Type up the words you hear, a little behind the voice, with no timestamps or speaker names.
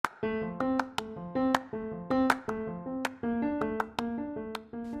Welcome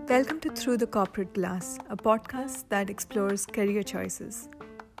to Through the Corporate Glass, a podcast that explores career choices.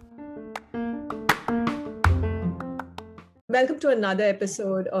 Welcome to another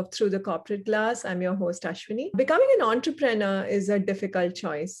episode of Through the Corporate Glass. I'm your host, Ashwini. Becoming an entrepreneur is a difficult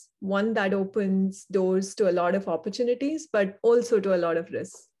choice, one that opens doors to a lot of opportunities, but also to a lot of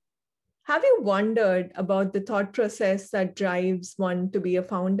risks. Have you wondered about the thought process that drives one to be a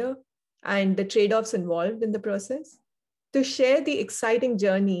founder and the trade-offs involved in the process? To share the exciting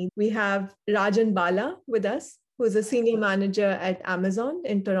journey, we have Rajan Bala with us, who is a senior manager at Amazon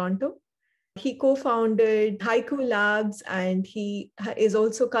in Toronto. He co-founded Haiku Labs, and he is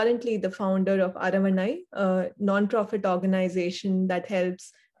also currently the founder of Aravanai, a nonprofit organization that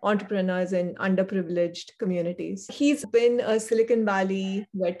helps entrepreneurs in underprivileged communities. He's been a Silicon Valley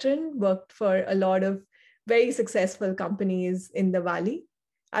veteran, worked for a lot of very successful companies in the Valley.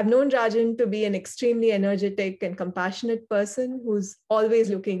 I've known Rajan to be an extremely energetic and compassionate person who's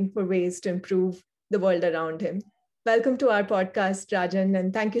always looking for ways to improve the world around him. Welcome to our podcast, Rajan,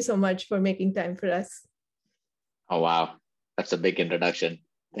 and thank you so much for making time for us. Oh, wow. That's a big introduction.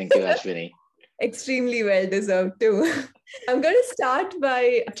 Thank you, Ashwini. Extremely well deserved too. I'm going to start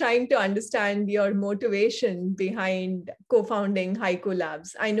by trying to understand your motivation behind co-founding Haiku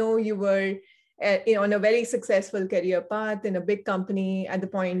Labs. I know you were on a very successful career path in a big company at the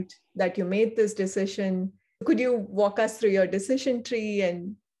point that you made this decision. Could you walk us through your decision tree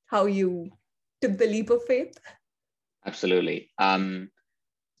and how you took the leap of faith? Absolutely.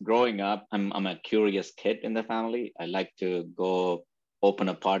 Growing up, I'm a curious kid in the family. I like to go open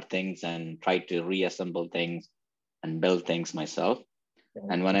apart things and try to reassemble things and build things myself.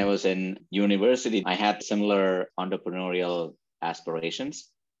 And when I was in university, I had similar entrepreneurial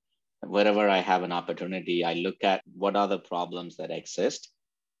aspirations. Wherever I have an opportunity, I look at what are the problems that exist.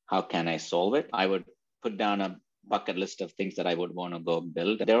 How can I solve it? I would put down a bucket list of things that I would want to go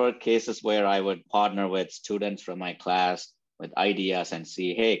build. There were cases where I would partner with students from my class with ideas and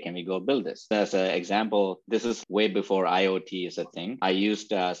see, hey, can we go build this? As an example, this is way before IoT is a thing. I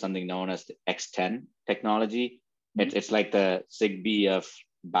used something known as the X10 technology. It's like the Zigbee of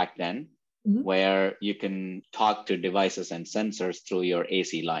back then, where you can talk to devices and sensors through your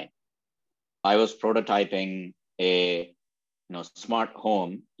AC line. I was prototyping a smart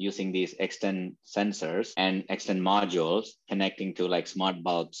home using these X10 sensors and X10 modules connecting to like smart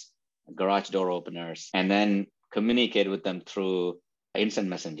bulbs, garage door openers, and then communicate with them through instant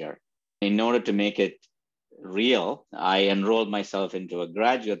messenger. In order to make it real, I enrolled myself into a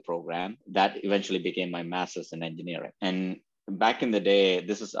graduate program that eventually became my master's in engineering. And back in the day,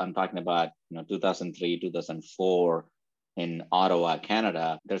 I'm talking about 2003, 2004, in Ottawa,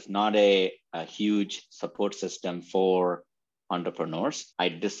 Canada, there's not a huge support system for entrepreneurs. I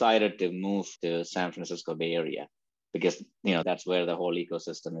decided to move to San Francisco Bay Area because that's where the whole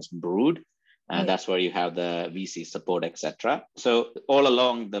ecosystem is brewed. And that's where you have the VC support, etc. So all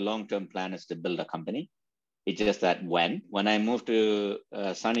along, the long-term plan is to build a company. It's just that when I moved to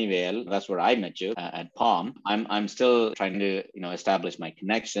Sunnyvale, that's where I met you at Palm. I'm still trying to establish my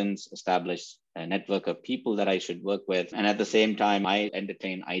connections, establish a network of people that I should work with, and at the same time, I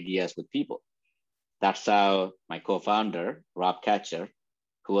entertain ideas with people. That's how my co-founder Rob Catcher,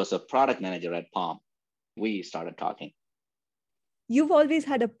 who was a product manager at Palm, we started talking. You've always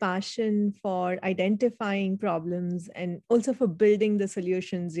had a passion for identifying problems and also for building the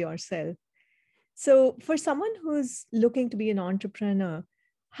solutions yourself. So for someone who's looking to be an entrepreneur,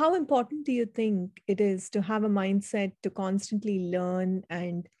 how important do you think it is to have a mindset to constantly learn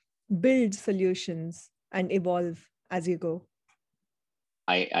and build solutions and evolve as you go?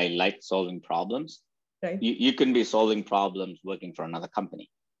 I like solving problems. Right. You can be solving problems working for another company.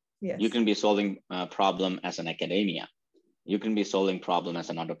 Yes. You can be solving a problem as an academia. You can be solving problem as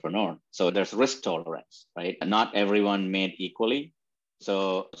an entrepreneur. So there's risk tolerance, right? Not everyone made equally.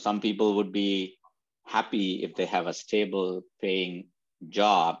 So some people would be happy if they have a stable paying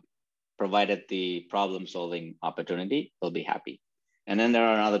job, provided the problem solving opportunity, they'll be happy. And then there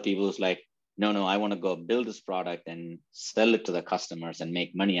are other people who's like, no, I want to go build this product and sell it to the customers and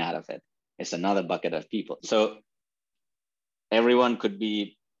make money out of it. It's another bucket of people. So everyone could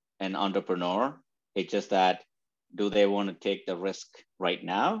be an entrepreneur. It's just that, do they want to take the risk right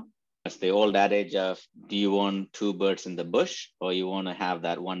now? It's the old adage of, do you want two birds in the bush or you want to have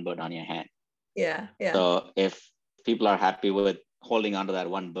that one bird on your hand? Yeah. So if people are happy with holding onto that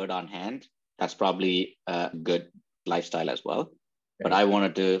one bird on hand, that's probably a good lifestyle as well. Right. But I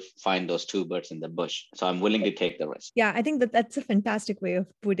wanted to find those two birds in the bush. So I'm willing to take the risk. Yeah, I think that's a fantastic way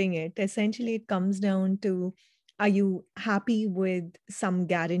of putting it. Essentially, it comes down to Are you happy with some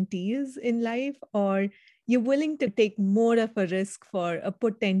guarantees in life, or you're willing to take more of a risk for a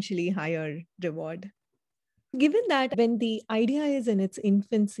potentially higher reward? Given that when the idea is in its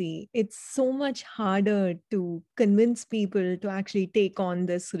infancy, it's so much harder to convince people to actually take on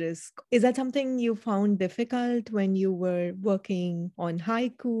this risk. Is that something you found difficult when you were working on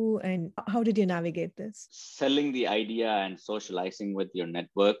Haiku? And how did you navigate this? Selling the idea and socializing with your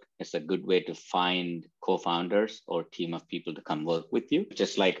network is a good way to find co-founders or team of people to come work with you.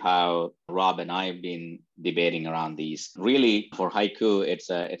 Just like how Rob and I have been debating around these. Really, for Haiku, it's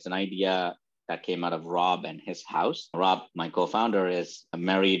an idea that came out of Rob and his house. Rob, my co-founder, is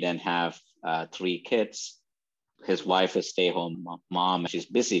married and have 3 kids. His wife is stay-home mom. She's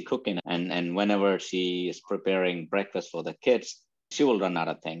busy cooking, and whenever she is preparing breakfast for the kids, she will run out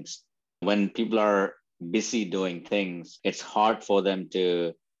of things. When people are busy doing things, it's hard for them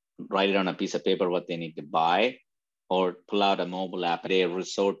to write it on a piece of paper what they need to buy or pull out a mobile app. They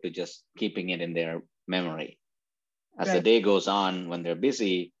resort to just keeping it in their memory. As the day goes on, when they're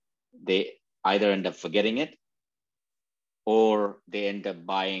busy, they either end up forgetting it or they end up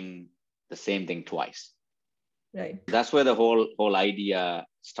buying the same thing twice. Right. That's where the whole idea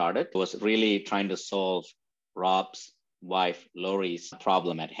started. It was really trying to solve Rob's wife Lori's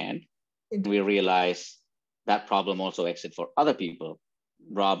problem at hand. We realized that problem also exists for other people.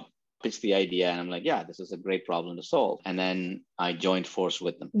 Rob pitched the idea and I'm like, yeah, this is a great problem to solve. And then I joined force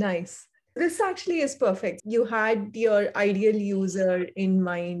with them. Nice. This actually is perfect. You had your ideal user in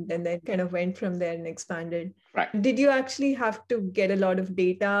mind and then kind of went from there and expanded. Right. Did you actually have to get a lot of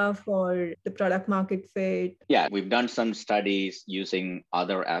data for the product market fit? Yeah, we've done some studies using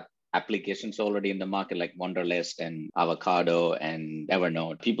other applications already in the market, like Wunderlist and Avocado and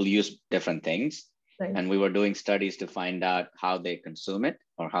Evernote. People use different things. Right. And we were doing studies to find out how they consume it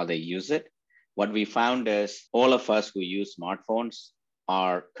or how they use it. What we found is all of us who use smartphones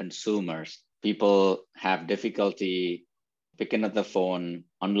are consumers. People have difficulty picking up the phone,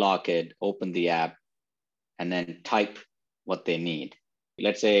 unlock it, open the app, and then type what they need.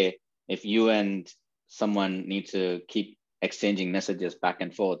 Let's say if you and someone need to keep exchanging messages back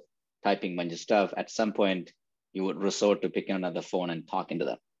and forth, typing a bunch of stuff, at some point you would resort to picking up the phone and talking to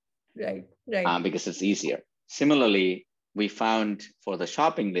them. Right. Because it's easier. Similarly, we found for the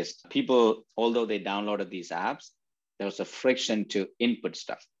shopping list, people, although they downloaded these apps, there was a friction to input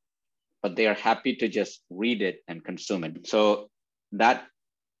stuff, but they are happy to just read it and consume it. So that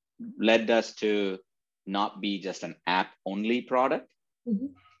led us to not be just an app only product. Mm-hmm.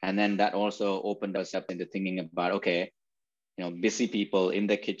 And then that also opened us up into thinking about, okay, busy people in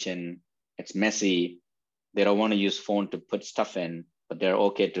the kitchen, it's messy. They don't want to use phone to put stuff in, but they're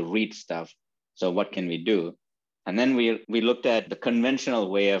okay to read stuff. So what can we do? And then we looked at the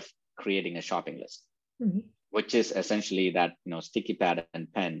conventional way of creating a shopping list. Mm-hmm. Which is essentially that sticky pad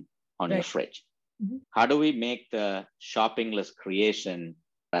and pen on your fridge. Mm-hmm. How do we make the shopping list creation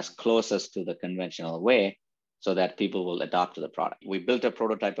as closest to the conventional way so that people will adopt to the product? We built a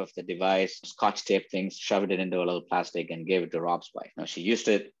prototype of the device, scotch tape things, shoved it into a little plastic and gave it to Rob's wife. Now she used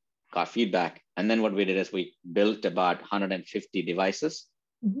it, got feedback. And then what we did is we built about 150 devices.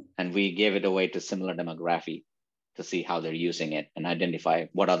 Mm-hmm. And we gave it away to similar demography to see how they're using it and identify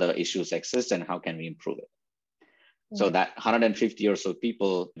what other issues exist and how can we improve it. So that 150 or so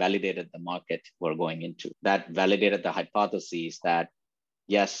people validated the market we're going into. That validated the hypothesis that,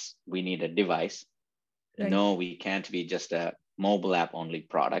 yes, we need a device. Right. No, we can't be just a mobile app only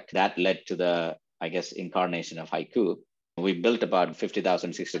product. That led to the, incarnation of Haiku. We built about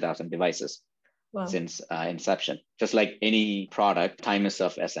 50,000, 60,000 devices since inception. Just like any product, time is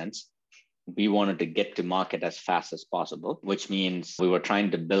of essence. We wanted to get to market as fast as possible, which means we were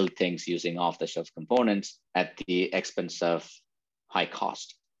trying to build things using off-the-shelf components at the expense of high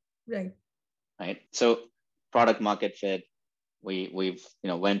cost. Right. So product market fit, we've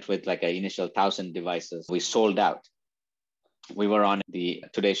went with like an initial 1,000 devices. We sold out. We were on the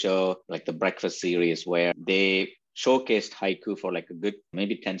Today Show, like the breakfast series, where they showcased Haiku for like a good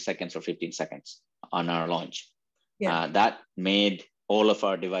maybe 10 seconds or 15 seconds on our launch. Yeah. That made all of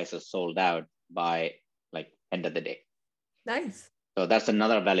our devices sold out by like end of the day. Nice. So that's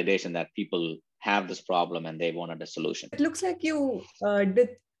another validation that people have this problem and they wanted a solution. It looks like you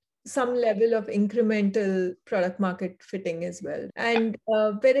did some level of incremental product market fitting as well. And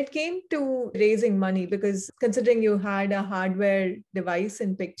when it came to raising money, because considering you had a hardware device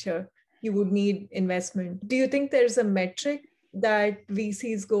in picture, you would need investment. Do you think there's a metric that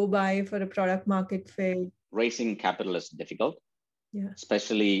VCs go by for a product market fit? Raising capital is difficult. Yeah.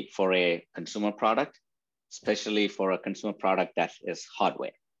 Especially for a consumer product, especially for a consumer product that is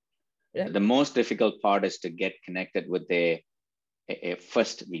hardware. Right. The most difficult part is to get connected with a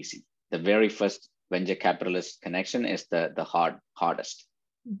first VC. The very first venture capitalist connection is the hardest.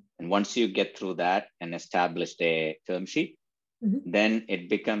 And once you get through that and establish a term sheet, then it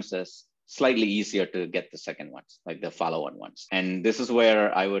becomes slightly easier to get the second ones, like the follow-on ones. And this is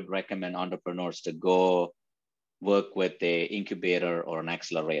where I would recommend entrepreneurs to go work with a incubator or an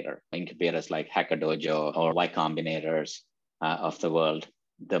accelerator. Incubators like Hacker Dojo or Y Combinators of the world.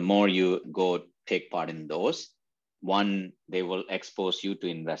 The more you go take part in those, one, they will expose you to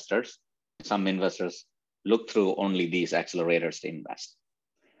investors. Some investors look through only these accelerators to invest.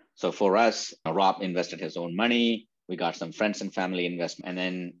 So for us, Rob invested his own money. We got some friends and family investment. And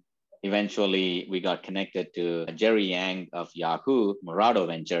then eventually we got connected to Jerry Yang of Yahoo, Morado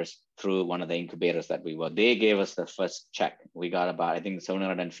Ventures, through one of the incubators that we were. They gave us the first check. We got about, I think,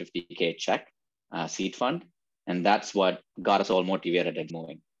 $750K check, seed fund. And that's what got us all motivated and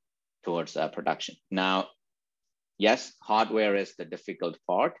moving towards production. Now, yes, hardware is the difficult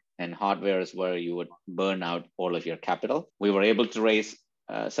part, and hardware is where you would burn out all of your capital. We were able to raise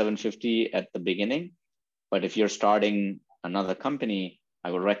 750 at the beginning, but if you're starting another company,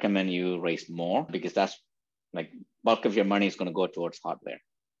 I would recommend you raise more, because that's like bulk of your money is going to go towards hardware.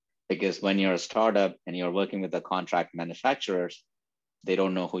 Because when you're a startup and you're working with the contract manufacturers, they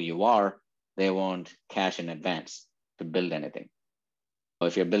don't know who you are. They won't cash in advance to build anything. So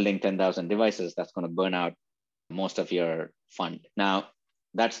if you're building 10,000 devices, that's going to burn out most of your fund. Now,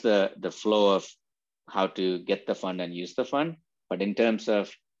 that's the flow of how to get the fund and use the fund. But in terms of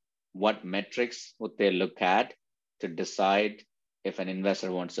what metrics would they look at to decide if an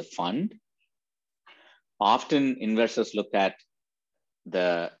investor wants a fund, often investors look at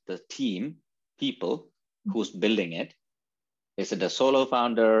the team, people who's building it. Is it a solo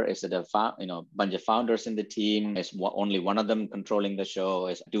founder? Is it a bunch of founders in the team? Is only one of them controlling the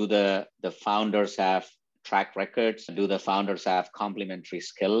show? Do the founders have track records? Do the founders have complementary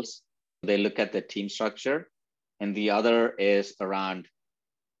skills? They look at the team structure. And the other is around,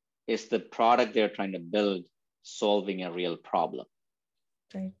 is the product they're trying to build solving a real problem?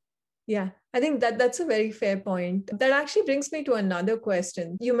 Right. Yeah, I think that's a very fair point. That actually brings me to another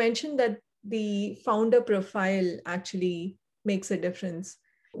question. You mentioned that the founder profile actually makes a difference.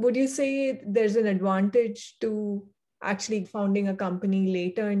 Would you say there's an advantage to actually founding a company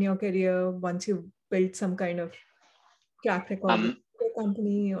later in your career once you've built some kind of track record with your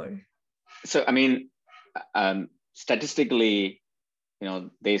company? Or so I mean, statistically,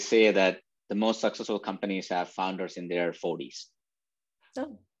 they say that the most successful companies have founders in their 40s.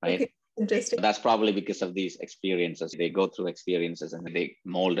 Oh, right? Okay. Interesting. That's probably because of these experiences. They go through experiences and they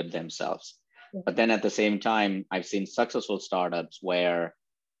molded themselves. Yeah. But then at the same time, I've seen successful startups where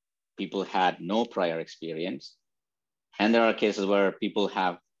people had no prior experience. And there are cases where people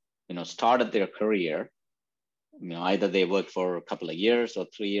have, started their career, either they worked for a couple of years or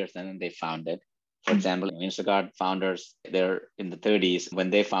 3 years and then they founded. For example, Instacart founders, they're in the 30s when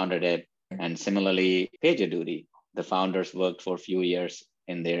they founded it. And similarly, PagerDuty, the founders worked for a few years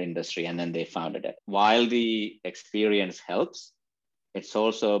in their industry and then they founded it. While the experience helps, it's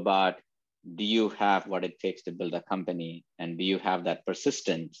also about, do you have what it takes to build a company? And do you have that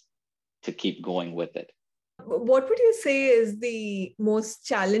persistence to keep going with it? What would you say is the most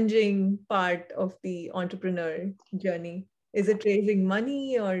challenging part of the entrepreneur journey? Is it raising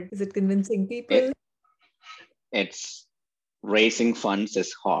money or is it convincing people? It's raising funds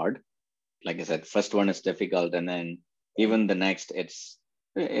is hard. Like I said, first one is difficult. And then even the next, it's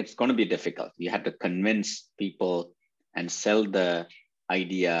going to be difficult. You have to convince people and sell the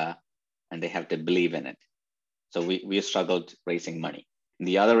idea and they have to believe in it. So we struggled raising money.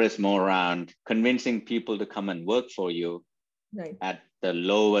 The other is more around convincing people to come and work for you at the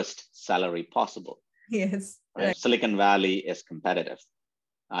lowest salary possible. Yes. Right? Silicon Valley is competitive.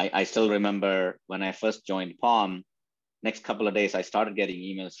 I still remember when I first joined Palm, next couple of days, I started getting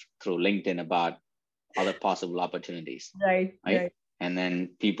emails through LinkedIn about other possible opportunities. Right. And then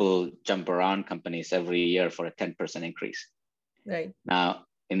people jump around companies every year for a 10% increase. Right. Now,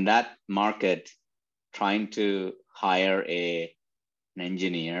 in that market, trying to hire an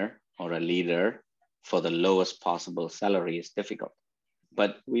engineer or a leader for the lowest possible salary is difficult.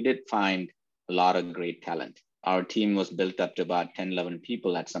 But we did find a lot of great talent. Our team was built up to about 10, 11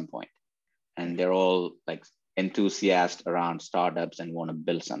 people at some point. And they're all like enthusiasts around startups and want to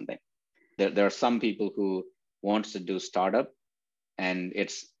build something. There are some people who wants to do startup, and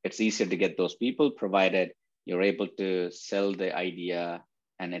it's easier to get those people provided you're able to sell the idea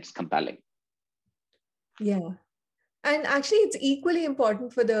and it's compelling. Yeah. And actually, it's equally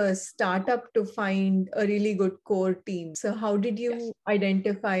important for the startup to find a really good core team. So, how did you Yes,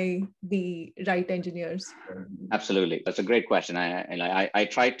 identify the right engineers? absolutely. That's a great question. I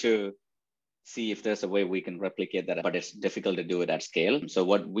try to see if there's a way we can replicate that, but it's difficult to do it at scale. So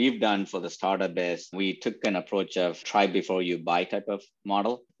what we've done for the startup is we took an approach of try before you buy type of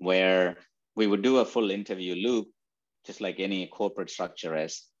model, where we would do a full interview loop, just like any corporate structure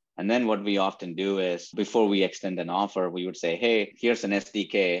is. And then what we often do is before we extend an offer, we would say, hey, here's an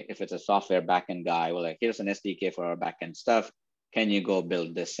SDK. If it's a software backend guy, we're like, here's an SDK for our backend stuff. Can you go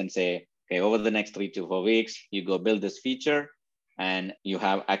build this? And say, okay, over the next 3 to 4 weeks, you go build this feature and you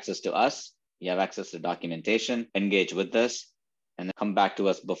have access to us. You have access to documentation, engage with us, and then come back to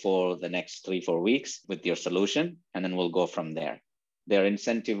us before the next 3, 4 weeks with your solution. And then we'll go from there. They're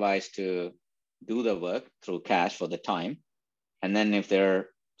incentivized to do the work through cash for the time. And then if they're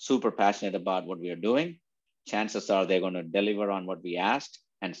super passionate about what we are doing, chances are they're going to deliver on what we asked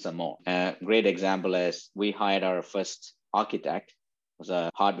and some more. A great example is we hired our first architect, was a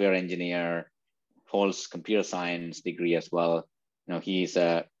hardware engineer, holds computer science degree as well. He's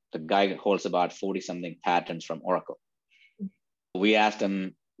the guy holds about 40 something patents from Oracle. We asked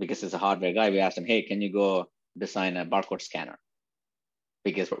him, because he's a hardware guy, we asked him, hey, can you go design a barcode scanner?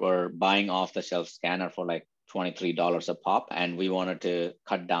 Because we're buying off the shelf scanner for like $23 a pop. And we wanted to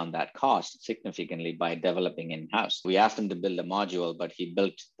cut down that cost significantly by developing in-house. We asked him to build a module, but he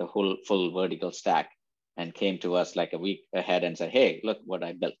built the whole full vertical stack and came to us like a week ahead and said, hey, look what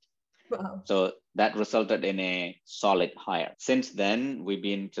I built. Wow. So that resulted in a solid hire. Since then, we've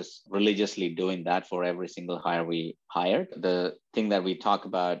been just religiously doing that for every single hire we hired. The thing that we talk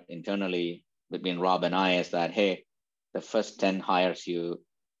about internally between Rob and I is that, hey, the first 10 hires you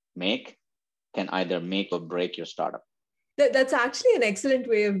make can either make or break your startup. That's actually an excellent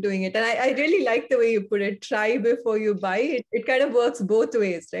way of doing it. And I really like the way you put it. Try before you buy. It kind of works both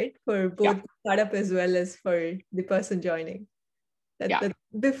ways, right? For both startup as well as for the person joining.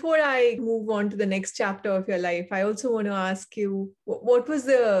 Before I move on to the next chapter of your life, I also want to ask you, what was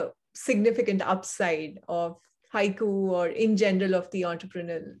the significant upside of Haiku or in general of the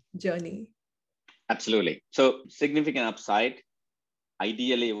entrepreneurial journey? Absolutely. So significant upside.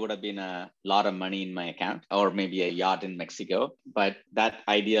 Ideally, it would have been a lot of money in my account or maybe a yacht in Mexico, but that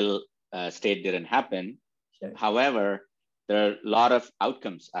ideal state didn't happen. Sure. However, there are a lot of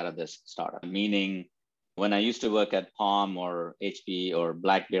outcomes out of this startup, meaning when I used to work at Palm or HP or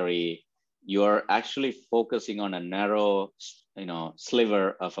BlackBerry, you're actually focusing on a narrow,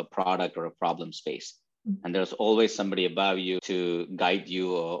 sliver of a product or a problem space. And there's always somebody above you to guide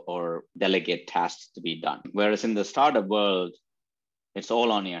you or delegate tasks to be done. Whereas in the startup world, it's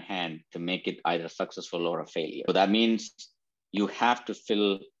all on your hand to make it either successful or a failure. So that means you have to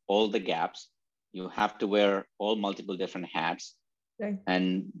fill all the gaps. You have to wear all multiple different hats. Right.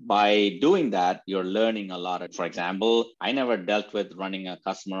 And by doing that, you're learning a lot. For example, I never dealt with running a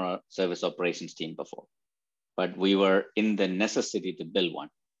customer service operations team before, but we were in the necessity to build one.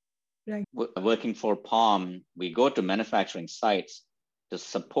 Right. Working for Palm, we go to manufacturing sites to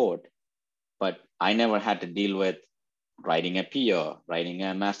support, but I never had to deal with writing a PO, writing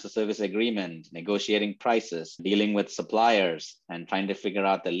a master service agreement, negotiating prices, dealing with suppliers and trying to figure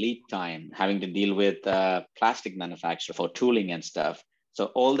out the lead time, having to deal with plastic manufacturer for tooling and stuff. So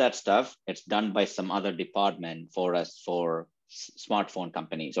all that stuff, it's done by some other department for us, for smartphone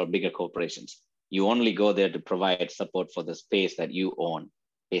companies or bigger corporations. You only go there to provide support for the space that you own,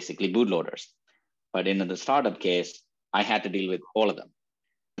 basically bootloaders. But in the startup case, I had to deal with all of them.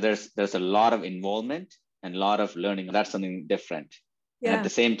 There's a lot of involvement and a lot of learning. That's something different. Yeah. And at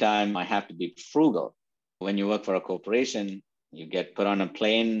the same time, I have to be frugal. When you work for a corporation, you get put on a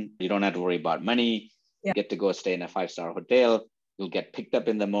plane. You don't have to worry about money. Yeah. You get to go stay in a 5-star hotel. You'll get picked up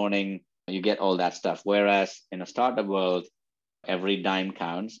in the morning. You get all that stuff. Whereas in a startup world, every dime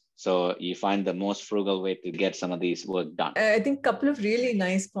counts. So you find the most frugal way to get some of these work done. I think a couple of really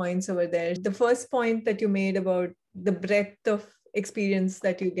nice points over there. The first point that you made about the breadth of experience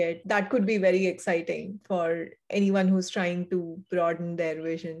that you get, that could be very exciting for anyone who's trying to broaden their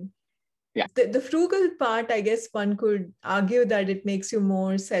vision. Yeah. The frugal part, I guess one could argue that it makes you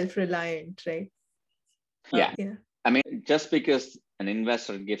more self-reliant, right? Yeah. I mean, just because an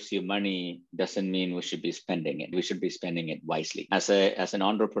investor gives you money doesn't mean we should be spending it. We should be spending it wisely. As an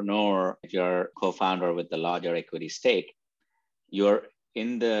entrepreneur, if you're co-founder with the larger equity stake, you're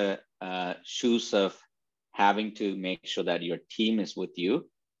in the shoes of having to make sure that your team is with you.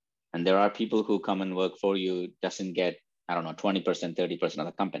 And there are people who come and work for you, doesn't get, 20%, 30% of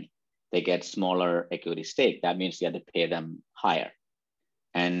the company. They get smaller equity stake. That means you have to pay them higher.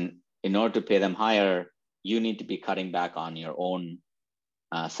 And in order to pay them higher, you need to be cutting back on your own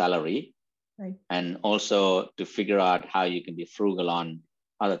salary. Right. And also to figure out how you can be frugal on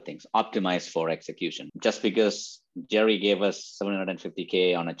other things, optimize for execution. Just because Jerry gave us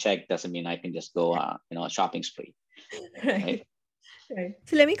 $750K on a check doesn't mean I can just go, a shopping spree. Right. Right.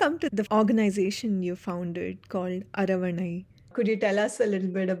 So let me come to the organization you founded called Aravanai. Could you tell us a little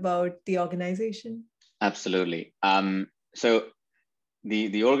bit about the organization? Absolutely. So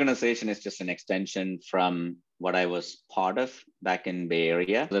the organization is just an extension from what I was part of back in Bay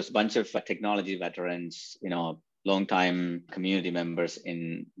Area. There's a bunch of technology veterans, longtime community members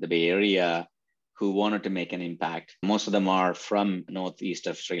in the Bay Area who wanted to make an impact. Most of them are from northeast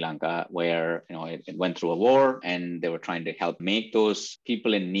of Sri Lanka, where it went through a war, and they were trying to help make those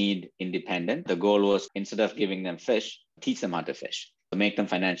people in need independent. The goal was, instead of giving them fish, teach them how to fish, to make them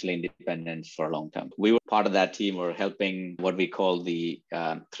financially independent for a long term. We were part of that team. We're helping what we call the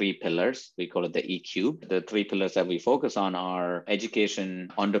 3 pillars. We call it the E-Cube. The 3 pillars that we focus on are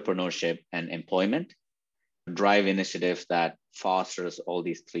education, entrepreneurship, and employment. Drive initiatives that fosters all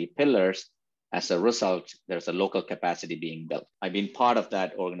these 3 pillars. As a result, there's a local capacity being built. I've been part of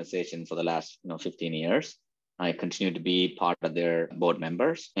that organization for the last 15 years. I continue to be part of their board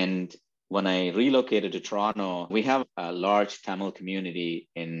members. And when I relocated to Toronto, we have a large Tamil community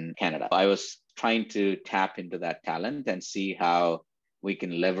in Canada. I was trying to tap into that talent and see how we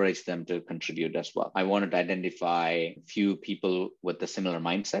can leverage them to contribute as well. I wanted to identify a few people with a similar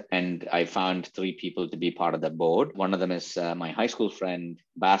mindset, and I found 3 people to be part of the board. One of them is my high school friend,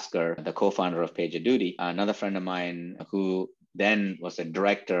 Bhaskar, the co-founder of PagerDuty. Another friend of mine who then was a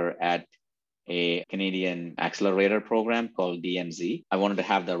director at a Canadian accelerator program called DMZ. I wanted to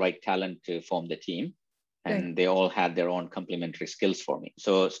have the right talent to form the team, and Right. they all had their own complementary skills for me.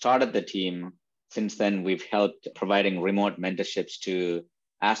 So started the team. Since then, we've helped providing remote mentorships to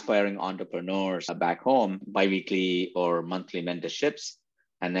aspiring entrepreneurs back home, biweekly or monthly mentorships,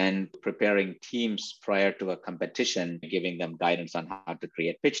 and then preparing teams prior to a competition, giving them guidance on how to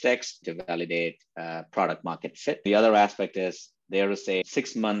create pitch decks to validate product market fit. The other aspect is there is a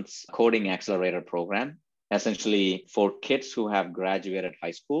 6 months coding accelerator program, essentially for kids who have graduated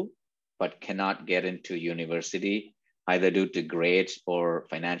high school but cannot get into university, either due to grades or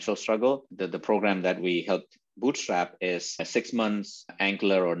financial struggle. The program that we helped bootstrap is a 6 months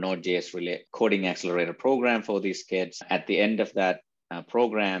Angular or Node.js related coding accelerator program for these kids. At the end of that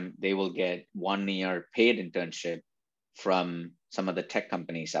program, they will get 1 year paid internship from some of the tech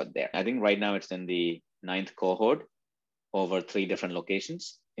companies out there. I think right now it's in the 9th cohort over 3 different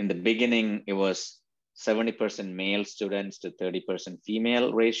locations. In the beginning, it was 70% male students to 30%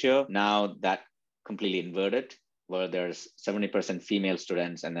 female ratio. Now that completely inverted, where there's 70% female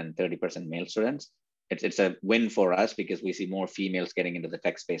students and then 30% male students. It's a win for us because we see more females getting into the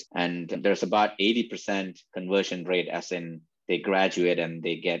tech space. And there's about 80% conversion rate, as in they graduate and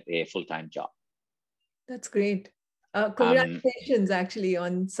they get a full-time job. That's great. Congratulations, actually,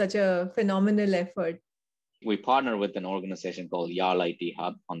 on such a phenomenal effort. We partner with an organization called YAL IT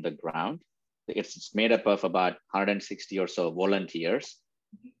Hub on the ground. It's made up of about 160 or so volunteers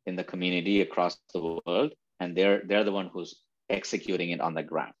in the community across the world, and they're the one who's executing it on the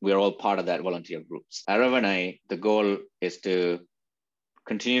ground. We're all part of that volunteer groups. Aravanai, the goal is to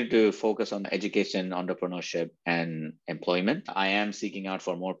continue to focus on education, entrepreneurship, and employment. I am seeking out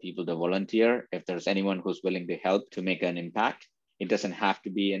for more people to volunteer. If there's anyone who's willing to help to make an impact, it doesn't have to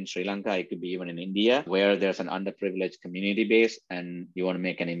be in Sri Lanka. It could be even in India, where there's an underprivileged community base and you want to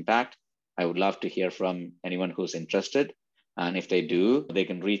make an impact. I would love to hear from anyone who's interested. And if they do, they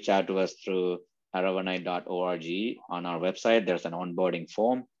can reach out to us through aravanai.org on our website. There's an onboarding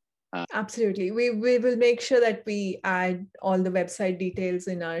form. Absolutely. We will make sure that we add all the website details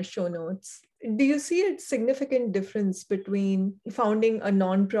in our show notes. Do you see a significant difference between founding a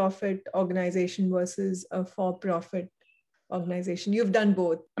non-profit organization versus a for-profit organization? You've done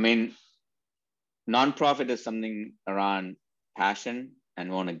both. I mean, nonprofit is something around passion and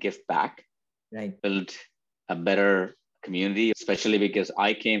want to give back, right? Build a better community, especially because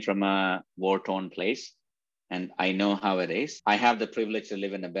I came from a war-torn place and I know how it is. I have the privilege to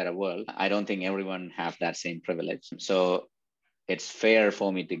live in a better world. I don't think everyone have that same privilege. So it's fair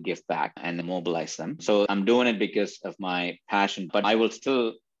for me to give back and mobilize them. So I'm doing it because of my passion, but I will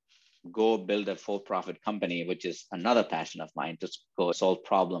still go build a for-profit company, which is another passion of mine, to go solve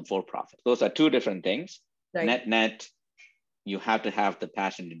problem for profit. Those are 2 different things. Right. Net, you have to have the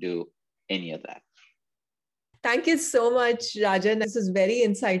passion to do any of that. Thank you so much, Rajan. This is very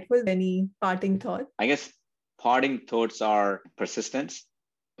insightful. Any parting thought? I guess parting thoughts are persistence.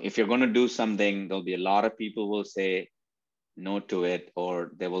 If you're going to do something, there'll be a lot of people will say no to it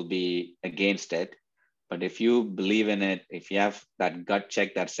or they will be against it. But if you believe in it, if you have that gut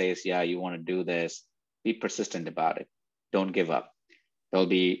check that says, yeah, you want to do this, be persistent about it. Don't give up. There'll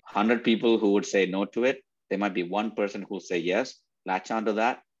be 100 people who would say no to it. There might be one person who'll say yes, latch onto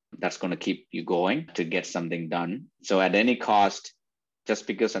that. That's going to keep you going to get something done. So at any cost, just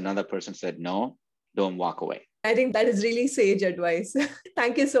because another person said no, don't walk away. I think that is really sage advice.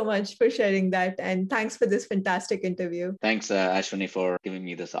 Thank you so much for sharing that. And thanks for this fantastic interview. Thanks, Ashwini, for giving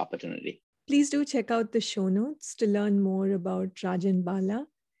me this opportunity. Please do check out the show notes to learn more about Rajan Bala,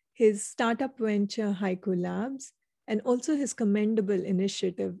 his startup venture Haiku Labs, and also his commendable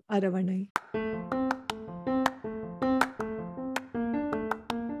initiative Aravanai.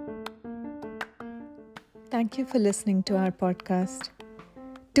 Thank you for listening to our podcast.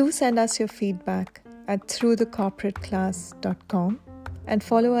 Do send us your feedback at throughthecorporateclass.com and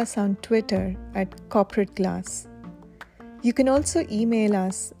follow us on Twitter at corporateglass. You can also email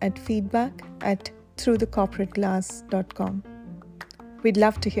us at feedback@throughthecorporateglass.com. We'd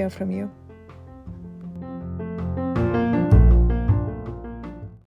love to hear from you.